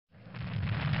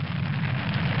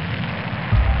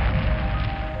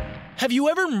Have you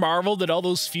ever marveled at all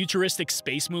those futuristic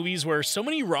space movies where so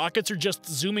many rockets are just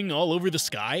zooming all over the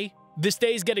sky? This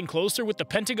day is getting closer, with the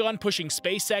Pentagon pushing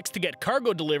SpaceX to get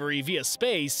cargo delivery via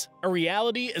space a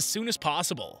reality as soon as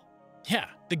possible. Yeah,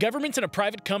 the government and a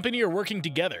private company are working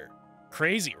together.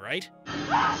 Crazy, right?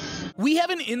 We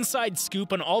have an inside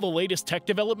scoop on all the latest tech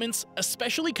developments,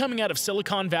 especially coming out of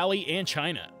Silicon Valley and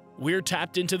China. We're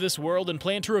tapped into this world and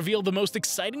plan to reveal the most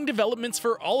exciting developments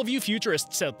for all of you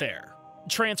futurists out there.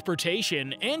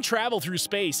 Transportation and travel through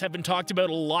space have been talked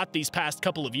about a lot these past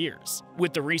couple of years.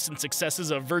 With the recent successes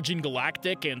of Virgin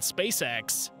Galactic and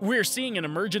SpaceX, we're seeing an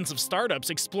emergence of startups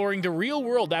exploring the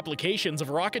real-world applications of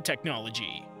rocket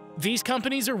technology. These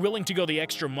companies are willing to go the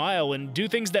extra mile and do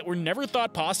things that were never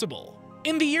thought possible.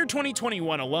 In the year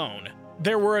 2021 alone,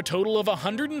 there were a total of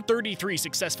 133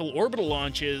 successful orbital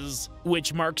launches,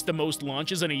 which marks the most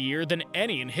launches in a year than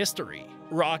any in history.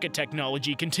 Rocket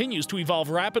technology continues to evolve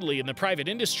rapidly in the private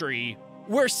industry,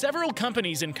 where several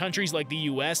companies in countries like the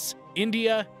US,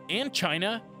 India, and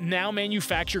China now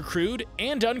manufacture crewed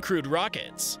and uncrewed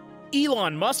rockets.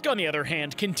 Elon Musk, on the other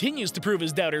hand, continues to prove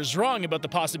his doubters wrong about the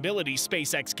possibilities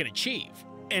SpaceX can achieve.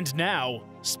 And now,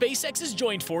 SpaceX has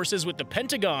joined forces with the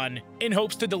Pentagon in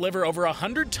hopes to deliver over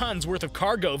 100 tons worth of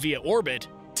cargo via orbit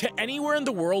to anywhere in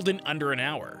the world in under an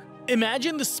hour.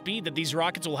 Imagine the speed that these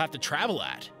rockets will have to travel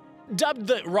at. Dubbed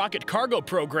the Rocket Cargo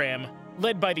Program,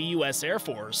 led by the US Air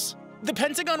Force, the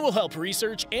Pentagon will help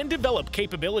research and develop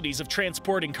capabilities of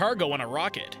transporting cargo on a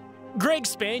rocket. Greg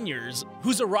Spaniers,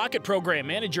 who's a rocket program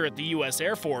manager at the US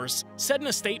Air Force, said in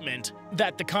a statement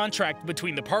that the contract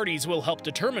between the parties will help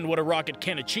determine what a rocket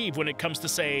can achieve when it comes to,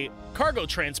 say, cargo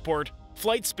transport,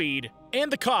 flight speed,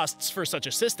 and the costs for such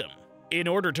a system. In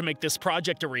order to make this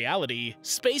project a reality,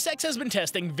 SpaceX has been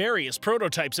testing various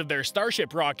prototypes of their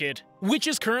Starship rocket, which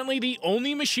is currently the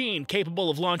only machine capable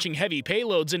of launching heavy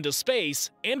payloads into space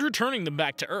and returning them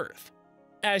back to Earth.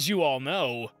 As you all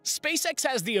know, SpaceX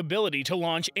has the ability to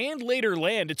launch and later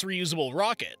land its reusable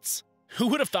rockets. Who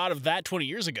would have thought of that 20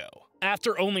 years ago?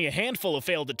 After only a handful of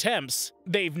failed attempts,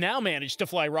 they've now managed to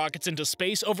fly rockets into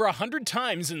space over 100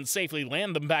 times and safely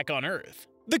land them back on Earth.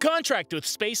 The contract with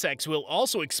SpaceX will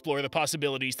also explore the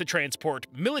possibilities to transport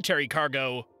military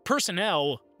cargo,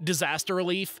 personnel, disaster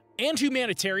relief, and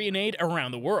humanitarian aid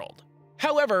around the world.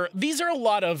 However, these are a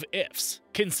lot of ifs,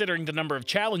 considering the number of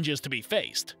challenges to be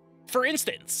faced. For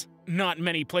instance, not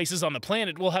many places on the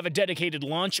planet will have a dedicated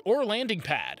launch or landing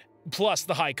pad, plus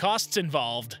the high costs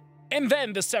involved, and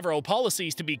then the several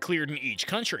policies to be cleared in each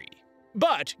country.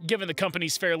 But, given the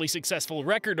company's fairly successful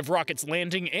record of rockets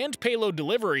landing and payload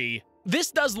delivery, this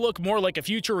does look more like a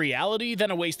future reality than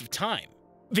a waste of time.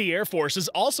 The Air Force has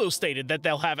also stated that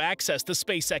they'll have access to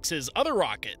SpaceX's other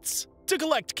rockets to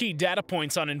collect key data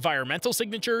points on environmental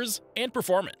signatures and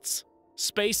performance.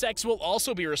 SpaceX will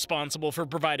also be responsible for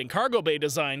providing cargo bay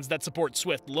designs that support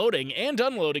swift loading and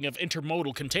unloading of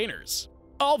intermodal containers.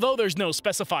 Although there's no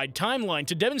specified timeline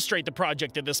to demonstrate the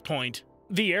project at this point,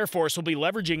 the Air Force will be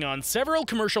leveraging on several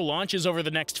commercial launches over the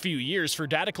next few years for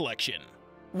data collection.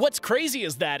 What's crazy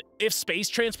is that, if space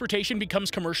transportation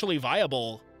becomes commercially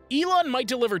viable, Elon might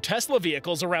deliver Tesla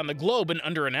vehicles around the globe in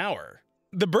under an hour.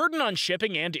 The burden on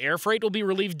shipping and air freight will be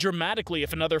relieved dramatically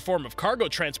if another form of cargo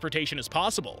transportation is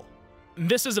possible.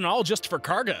 This isn't all just for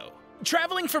cargo.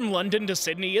 Traveling from London to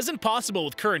Sydney isn't possible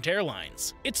with current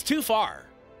airlines. It's too far.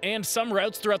 And some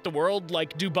routes throughout the world,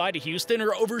 like Dubai to Houston,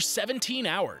 are over 17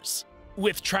 hours.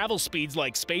 With travel speeds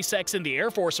like SpaceX and the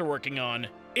Air Force are working on,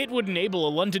 it would enable a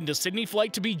London to Sydney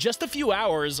flight to be just a few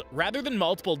hours rather than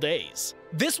multiple days.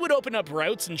 This would open up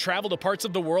routes and travel to parts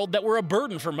of the world that were a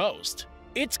burden for most.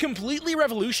 It's completely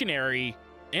revolutionary,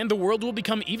 and the world will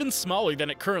become even smaller than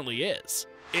it currently is.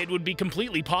 It would be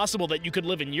completely possible that you could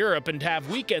live in Europe and have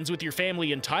weekends with your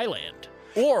family in Thailand.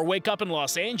 Or wake up in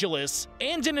Los Angeles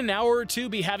and in an hour or two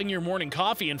be having your morning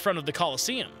coffee in front of the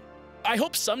Coliseum. I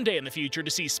hope someday in the future to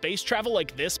see space travel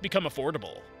like this become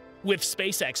affordable. With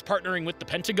SpaceX partnering with the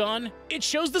Pentagon, it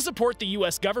shows the support the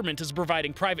US government is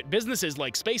providing private businesses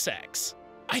like SpaceX.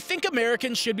 I think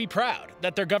Americans should be proud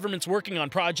that their government's working on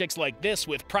projects like this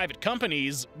with private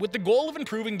companies with the goal of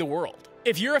improving the world.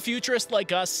 If you're a futurist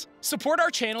like us, support our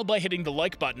channel by hitting the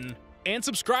like button and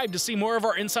subscribe to see more of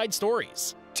our inside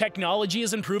stories. Technology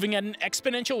is improving at an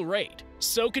exponential rate,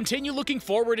 so continue looking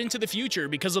forward into the future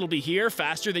because it'll be here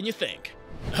faster than you think.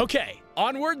 Okay,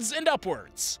 onwards and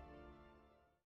upwards.